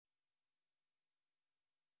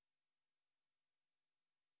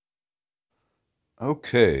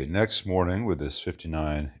Okay, next morning with this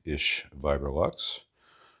 59-ish Vibrolux,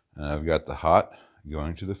 and I've got the hot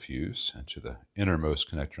going to the fuse and to the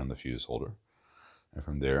innermost connector on the fuse holder, and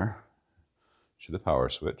from there to the power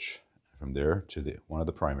switch, and from there to one of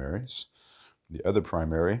the primaries. The other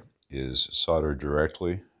primary is soldered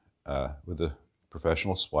directly with a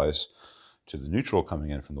professional splice to the neutral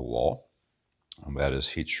coming in from the wall. That is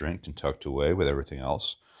heat shrinked and tucked away with everything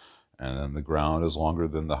else. And then the ground is longer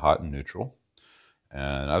than the hot and neutral.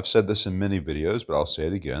 And I've said this in many videos, but I'll say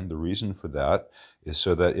it again. The reason for that is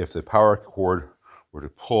so that if the power cord were to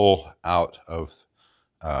pull out of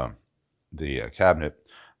the cabinet,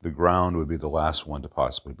 the ground would be the last one to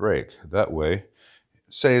possibly break. That way,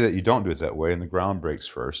 say that you don't do it that way and the ground breaks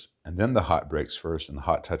first, and then the hot breaks first and the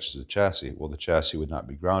hot touches the chassis. Well, the chassis would not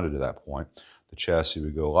be grounded at that point. The chassis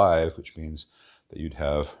would go live, which means that you'd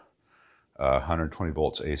have 120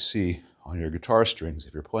 volts AC on your guitar strings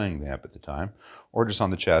if you're playing the amp at the time, or just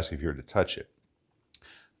on the chassis if you were to touch it.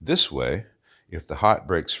 This way, if the hot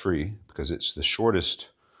breaks free, because it's the shortest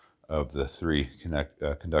of the three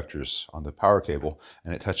conductors on the power cable,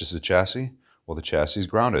 and it touches the chassis, well, the chassis is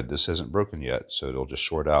grounded. This hasn't broken yet, so it'll just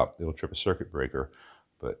short out. It'll trip a circuit breaker,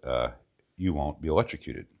 but you won't be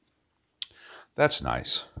electrocuted. That's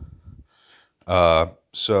nice.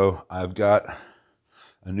 So I've got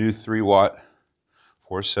a new 3-watt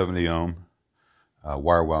 470 ohm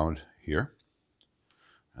wire wound here,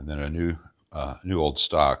 and then a new old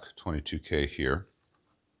stock 22K here.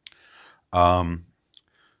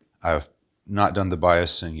 I've not done the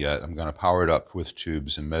biasing yet. I'm going to power it up with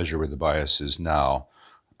tubes and measure where the bias is now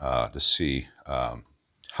to see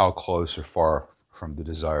how close or far from the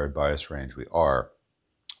desired bias range we are.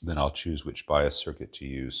 Then I'll choose which bias circuit to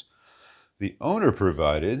use. The owner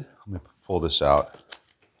provided, let me pull this out,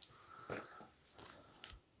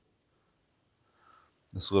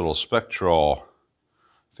 this little Spectral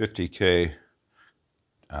 50K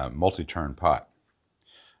multi-turn pot.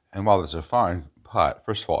 And while it's a fine pot,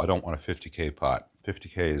 first of all, I don't want a 50K pot.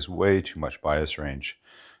 50K is way too much bias range,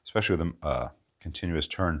 especially with a continuous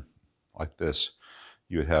turn like this.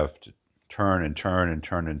 You would have to turn and turn and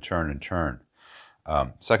turn and turn and turn.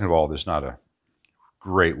 Second of all, there's not a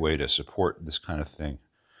great way to support this kind of thing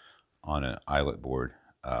on an eyelet board.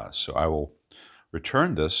 So I will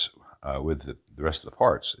return this with the rest of the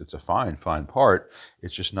parts. It's a fine part.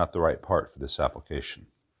 It's just not the right part for this application.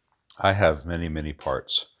 I have many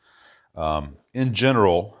parts. In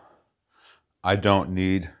general, I don't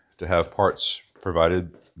need to have parts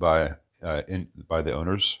provided by the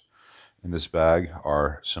owners. In this bag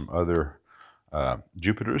are some other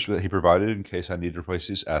Jupiters that he provided in case I need to replace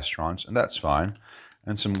these Astrons, and that's fine.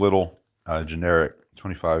 And some little generic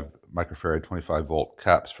 25 microfarad 25 volt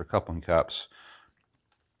caps for coupling caps.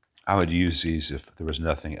 I would use these if there was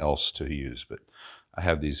nothing else to use, but I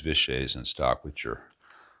have these Vichets in stock, which are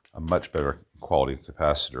a much better quality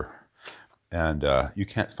capacitor. And you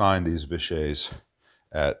can't find these Vichets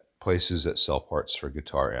at places that sell parts for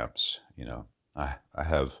guitar amps. You know, I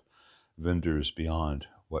have vendors beyond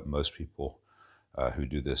what most people who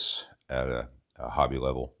do this at a hobby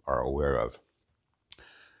level are aware of.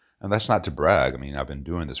 And that's not to brag. I mean, I've been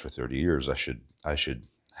doing this for 30 years. I should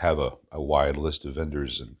have a wide list of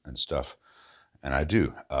vendors and stuff, and I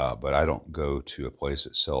do. But I don't go to a place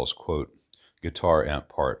that sells, quote, guitar amp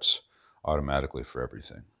parts automatically for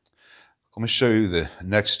everything. Let me show you the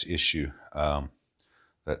next issue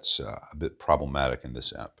that's a bit problematic in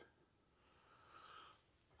this amp.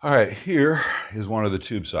 All right, here is one of the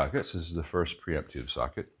tube sockets. This is the first preamp tube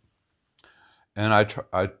socket. And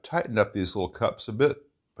I tightened up these little cups a bit,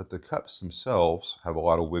 but the cups themselves have a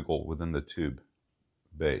lot of wiggle within the tube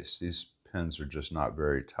base. These pins are just not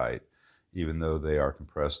very tight, even though they are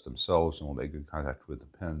compressed themselves and will make good contact with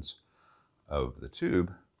the pins of the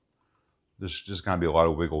tube. There's just going to be a lot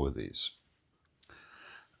of wiggle with these.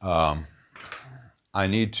 I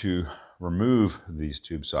need to remove these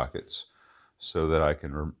tube sockets so that I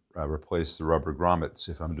can replace the rubber grommets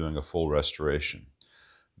if I'm doing a full restoration.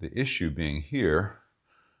 The issue being here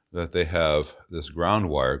that they have this ground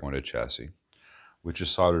wire going to chassis, which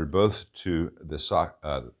is soldered both to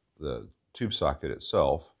the tube socket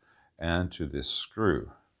itself and to this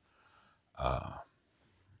screw.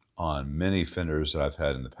 On many Fenders that I've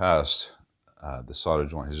had in the past, the solder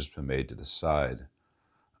joint has just been made to the side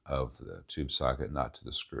of the tube socket, not to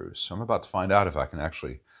the screw. So I'm about to find out if I can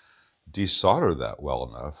actually desolder that well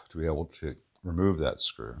enough to be able to remove that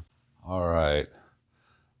screw. All right.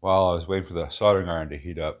 While I was waiting for the soldering iron to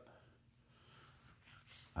heat up,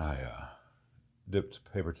 I dipped a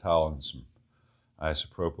paper towel in some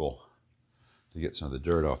isopropyl to get some of the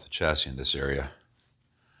dirt off the chassis in this area.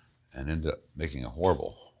 and end up making a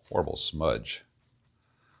horrible, horrible smudge.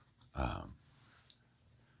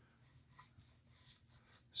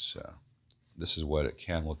 So this is what it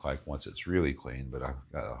can look like once it's really clean, but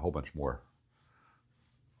I've got a whole bunch more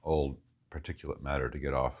old particulate matter to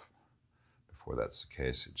get off before that's the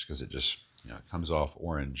case. It's because it just, it comes off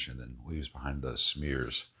orange and then leaves behind those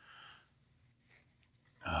smears.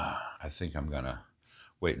 I think I'm gonna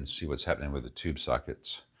wait and see what's happening with the tube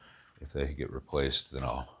sockets. If they get replaced, then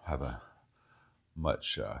I'll have a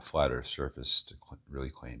much flatter surface to really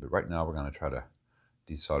clean. But right now we're gonna try to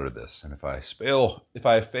desolder this. And if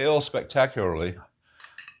I fail spectacularly,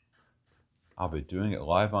 I'll be doing it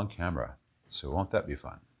live on camera. So won't that be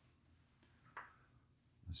fun?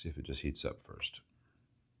 Let's see if it just heats up first.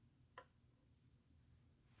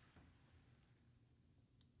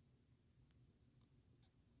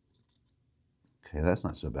 Okay, that's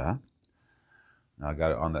not so bad. Now I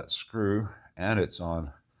got it on that screw and it's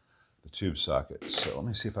on the tube socket. So let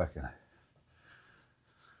me see if I can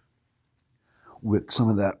wick some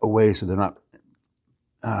of that away so they're not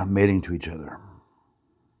mating to each other,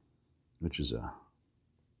 which is an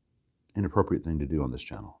inappropriate thing to do on this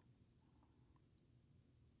channel.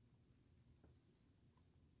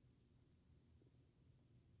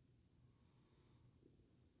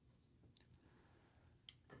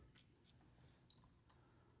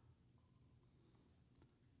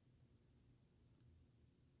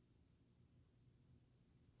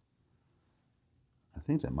 I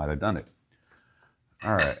think that might have done it.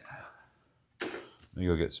 All right, let me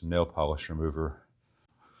go get some nail polish remover.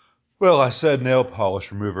 Well, I said nail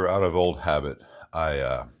polish remover out of old habit.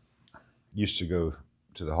 I used to go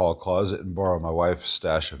to the hall closet and borrow my wife's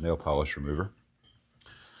stash of nail polish remover.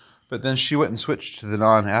 But then she went and switched to the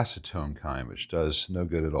non-acetone kind, which does no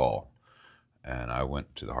good at all. And I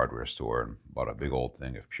went to the hardware store and bought a big old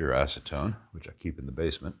thing of pure acetone, which I keep in the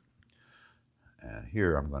basement. And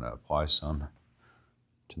here I'm going to apply some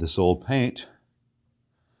to this old paint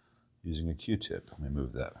using a Q-tip. Let me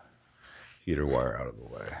move that heater wire out of the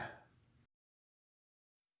way.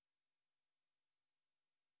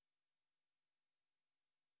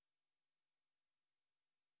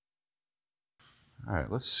 All right,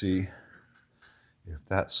 let's see if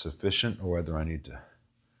that's sufficient or whether I need to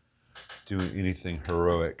do anything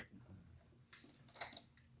heroic.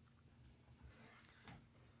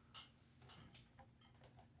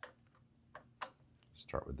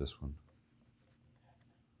 Start with this one.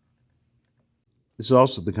 This is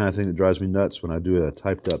also the kind of thing that drives me nuts when I do a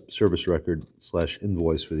typed up service record /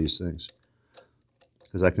 invoice for these things.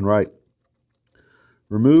 Because I can write,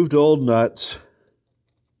 removed old nuts,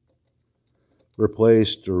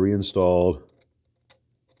 replaced or reinstalled.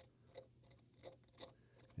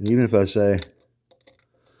 And even if I say,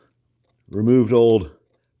 removed old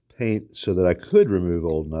paint so that I could remove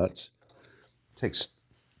old nuts, it takes,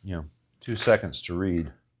 2 seconds to read.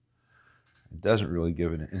 It doesn't really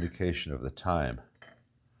give an indication of the time.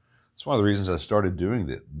 It's one of the reasons I started doing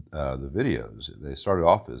the videos. They started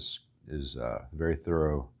off as very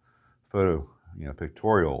thorough photo,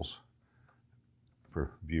 pictorials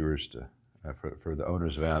for viewers to, for the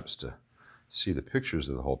owners of amps to see the pictures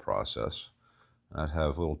of the whole process. And I'd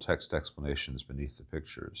have little text explanations beneath the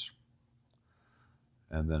pictures.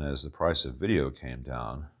 And then as the price of video came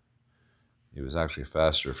down, it was actually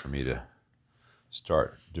faster for me to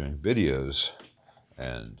start doing videos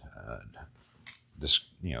and just,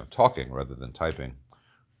 talking rather than typing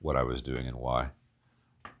what I was doing and why.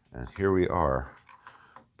 And here we are.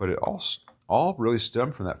 But it all really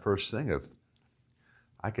stemmed from that first thing of,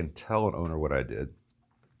 I can tell an owner what I did,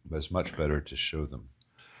 but it's much better to show them.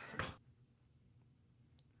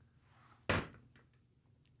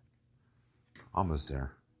 Almost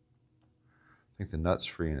there. I think the nut's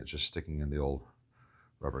free and it's just sticking in the old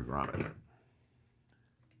rubber grommet.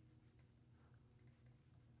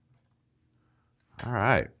 All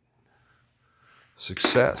right.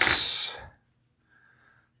 Success.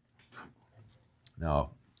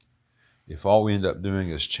 Now, if all we end up doing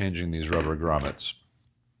is changing these rubber grommets,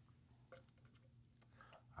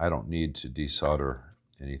 I don't need to desolder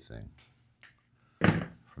anything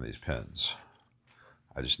from these pins.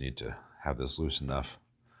 I just need to have this loose enough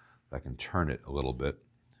that I can turn it a little bit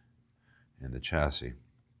in the chassis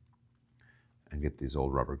and get these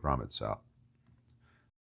old rubber grommets out.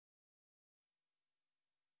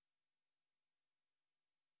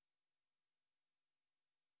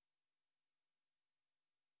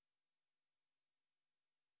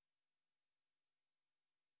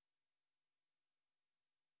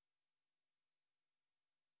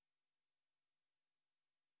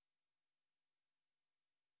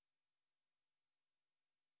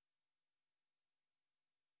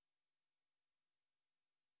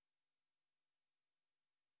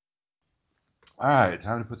 All right,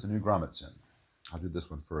 time to put the new grommets in. I'll do this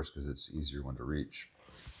one first because it's the easier one to reach.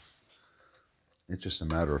 It's just a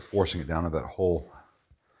matter of forcing it down to that hole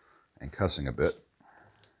and cussing a bit.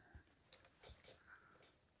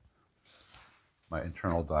 My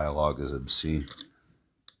internal dialogue is obscene.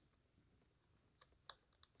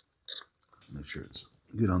 Make sure it's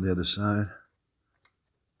good on the other side.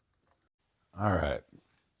 All right.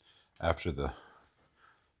 After the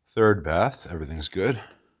third bath, everything's good.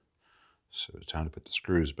 So it's time to put the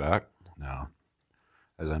screws back. Now,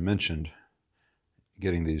 as I mentioned,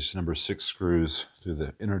 getting these number 6 screws through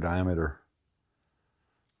the inner diameter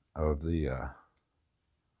of the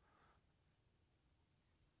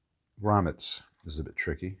grommets is a bit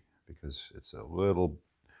tricky because it's a little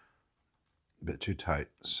bit too tight.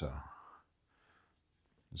 So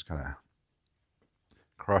just kind of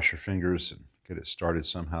cross your fingers and get it started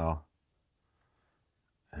somehow.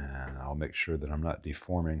 And I'll make sure that I'm not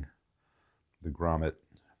deforming the grommet,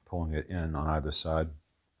 pulling it in on either side.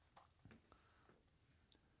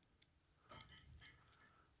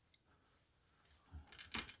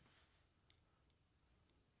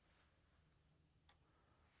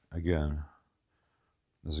 Again,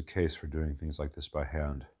 there's a case for doing things like this by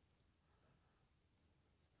hand.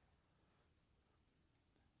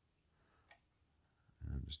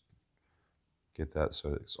 And just get that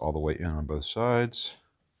so it's all the way in on both sides.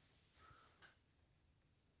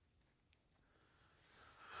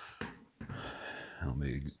 Let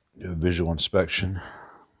me do a visual inspection.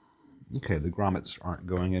 Okay, the grommets aren't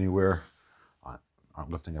going anywhere,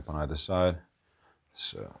 aren't lifting up on either side.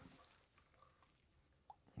 So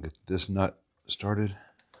get this nut started.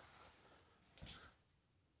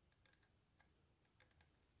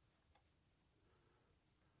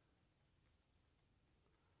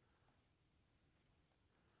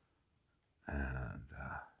 And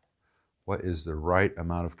what is the right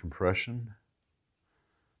amount of compression?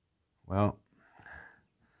 Well,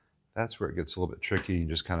 that's where it gets a little bit tricky. You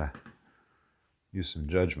just kind of use some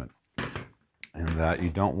judgment. And that you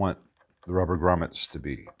don't want the rubber grommets to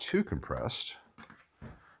be too compressed,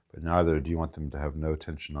 but neither do you want them to have no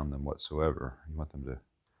tension on them whatsoever. You want them to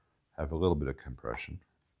have a little bit of compression.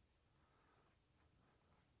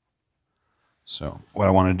 So what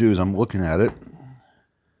I want to do is I'm looking at it.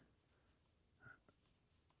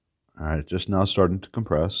 All right, just now starting to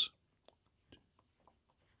compress.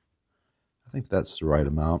 I think that's the right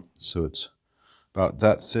amount. So it's about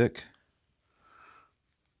that thick.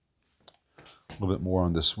 A little bit more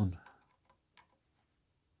on this one.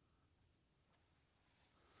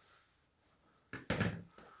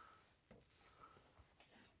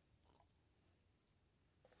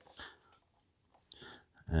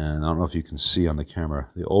 And I don't know if you can see on the camera,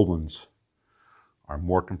 the old ones are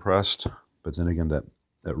more compressed, but then again, that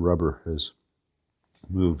rubber has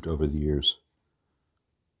moved over the years.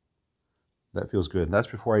 That feels good. And that's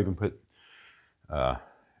before I even put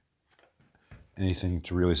anything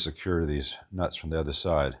to really secure these nuts from the other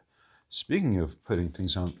side. Speaking of putting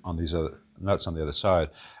things on these other nuts on the other side,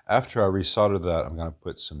 after I resolder that, I'm going to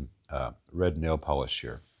put some red nail polish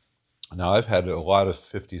here. Now, I've had a lot of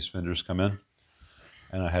 50s Fenders come in,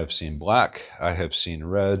 and I have seen black, I have seen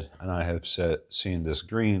red, and I have seen this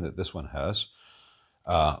green that this one has.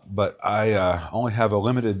 But I only have a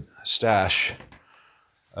limited stash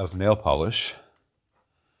of nail polish,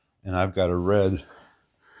 and I've got a red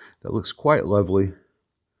that looks quite lovely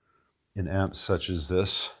in amps such as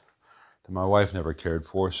this that my wife never cared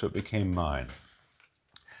for, so it became mine.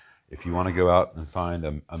 If you want to go out and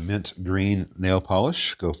find a mint green nail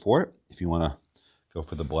polish, go for it. If you want to go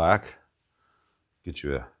for the black, get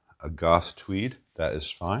you a goth tweed, that is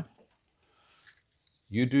fine.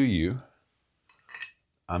 You do you.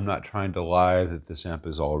 I'm not trying to lie that this amp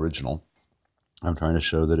is all original. I'm trying to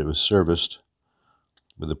show that it was serviced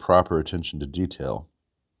with the proper attention to detail.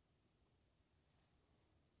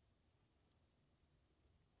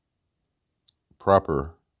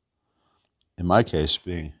 Proper, in my case,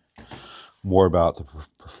 being more about the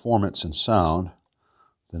performance and sound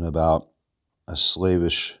than about a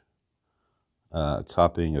slavish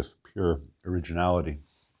copying of pure originality,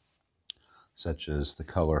 such as the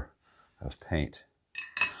color of paint.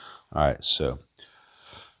 All right, so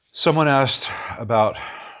someone asked about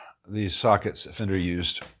these sockets that Fender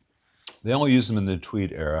used. They only used them in the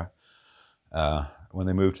tweed era. When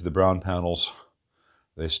they moved to the brown panels,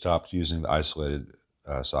 they stopped using the isolated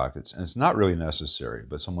sockets. And it's not really necessary,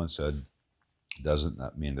 but someone said, doesn't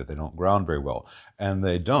that mean that they don't ground very well? And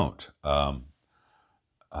they don't,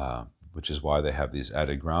 which is why they have these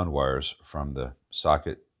added ground wires from the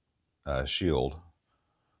socket shield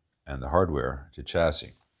and the hardware to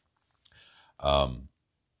chassis.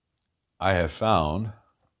 I have found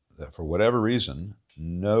that for whatever reason,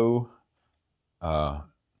 no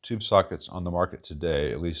tube sockets on the market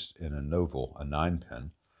today, at least in a Novel, a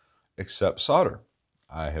 9-pin, accept solder.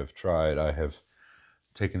 I have taken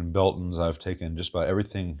Beltons, I've taken just about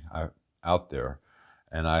everything out there,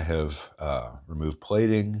 and I have removed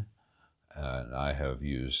plating, and I have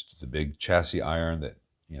used the big chassis iron that,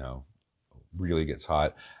 you know, really gets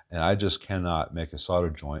hot, and I just cannot make a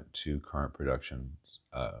solder joint to current production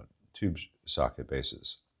tube socket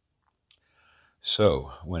bases.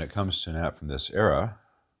 So when it comes to an amp from this era,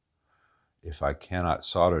 if I cannot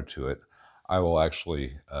solder to it, I will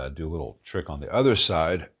actually do a little trick on the other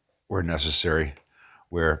side where necessary,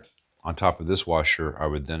 where on top of this washer, I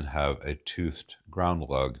would then have a toothed ground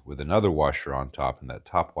lug with another washer on top, and that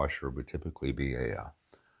top washer would typically be a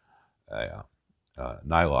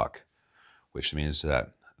nylock, which means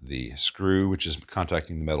that the screw, which is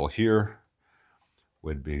contacting the metal here,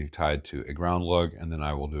 would be tied to a ground lug, and then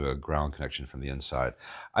I will do a ground connection from the inside.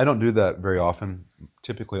 I don't do that very often,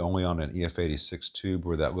 typically only on an EF86 tube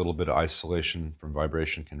where that little bit of isolation from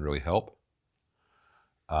vibration can really help.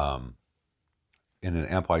 In an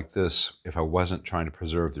amp like this, if I wasn't trying to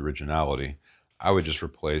preserve the originality, I would just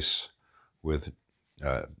replace with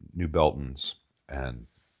new Beltons and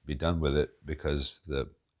be done with it, because the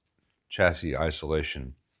chassis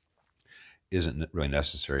isolation isn't really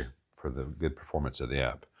necessary for the good performance of the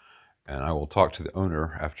amp. And I will talk to the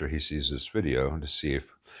owner after he sees this video to see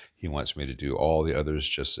if he wants me to do all the others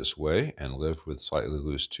just this way and live with slightly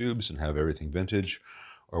loose tubes and have everything vintage,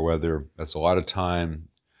 or whether that's a lot of time.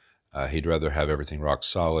 He'd rather have everything rock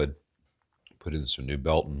solid, put in some new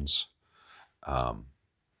Beltons,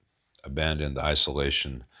 abandon the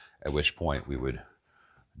isolation, at which point we would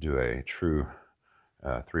do a true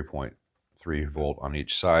 3.3 volt on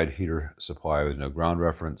each side heater supply with no ground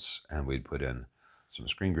reference, and we'd put in some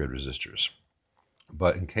screen grid resistors.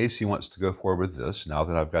 But in case he wants to go forward with this, now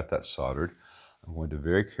that I've got that soldered, I'm going to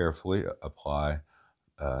very carefully apply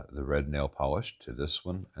the red nail polish to this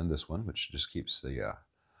one and this one, which just keeps the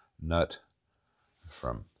nut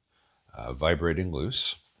from vibrating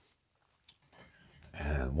loose.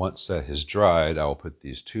 And once that has dried, I will put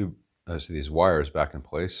these wires back in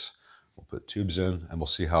place. We'll put tubes in, and we'll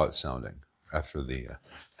see how it's sounding after the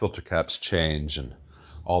filter caps change and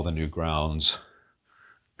all the new grounds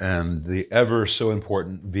and the ever so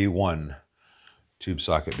important V1 tube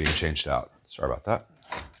socket being changed out. Sorry about that.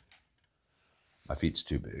 My feet's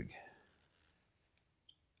too big.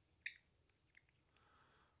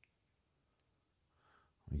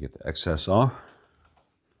 Let me get the excess off.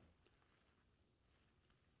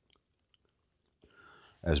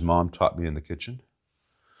 As Mom taught me in the kitchen,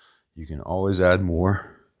 you can always add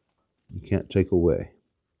more. You can't take away.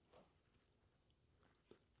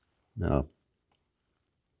 Now,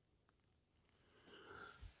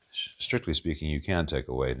 strictly speaking, you can take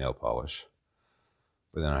away nail polish,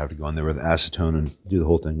 but then I have to go in there with acetone and do the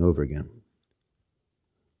whole thing over again.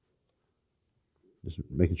 Just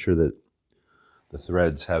making sure that the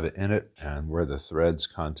threads have it in it, and where the threads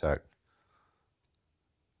contact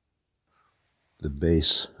the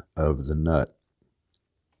base of the nut,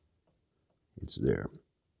 it's there.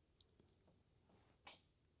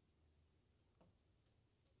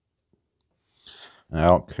 And I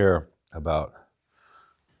don't care about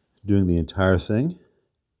doing the entire thing.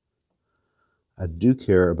 I do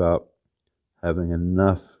care about having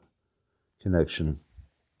enough connection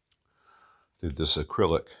through this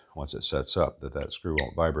acrylic once it sets up that screw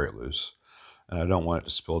won't vibrate loose. And I don't want it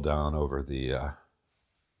to spill down over the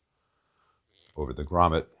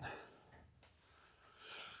grommet.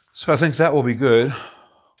 So I think that will be good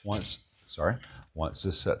once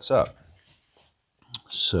this sets up.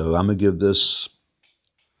 So I'm going to give this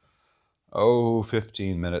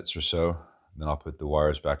 15 minutes or so. Then I'll put the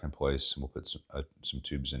wires back in place, and we'll put some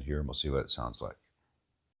tubes in here, and we'll see what it sounds like.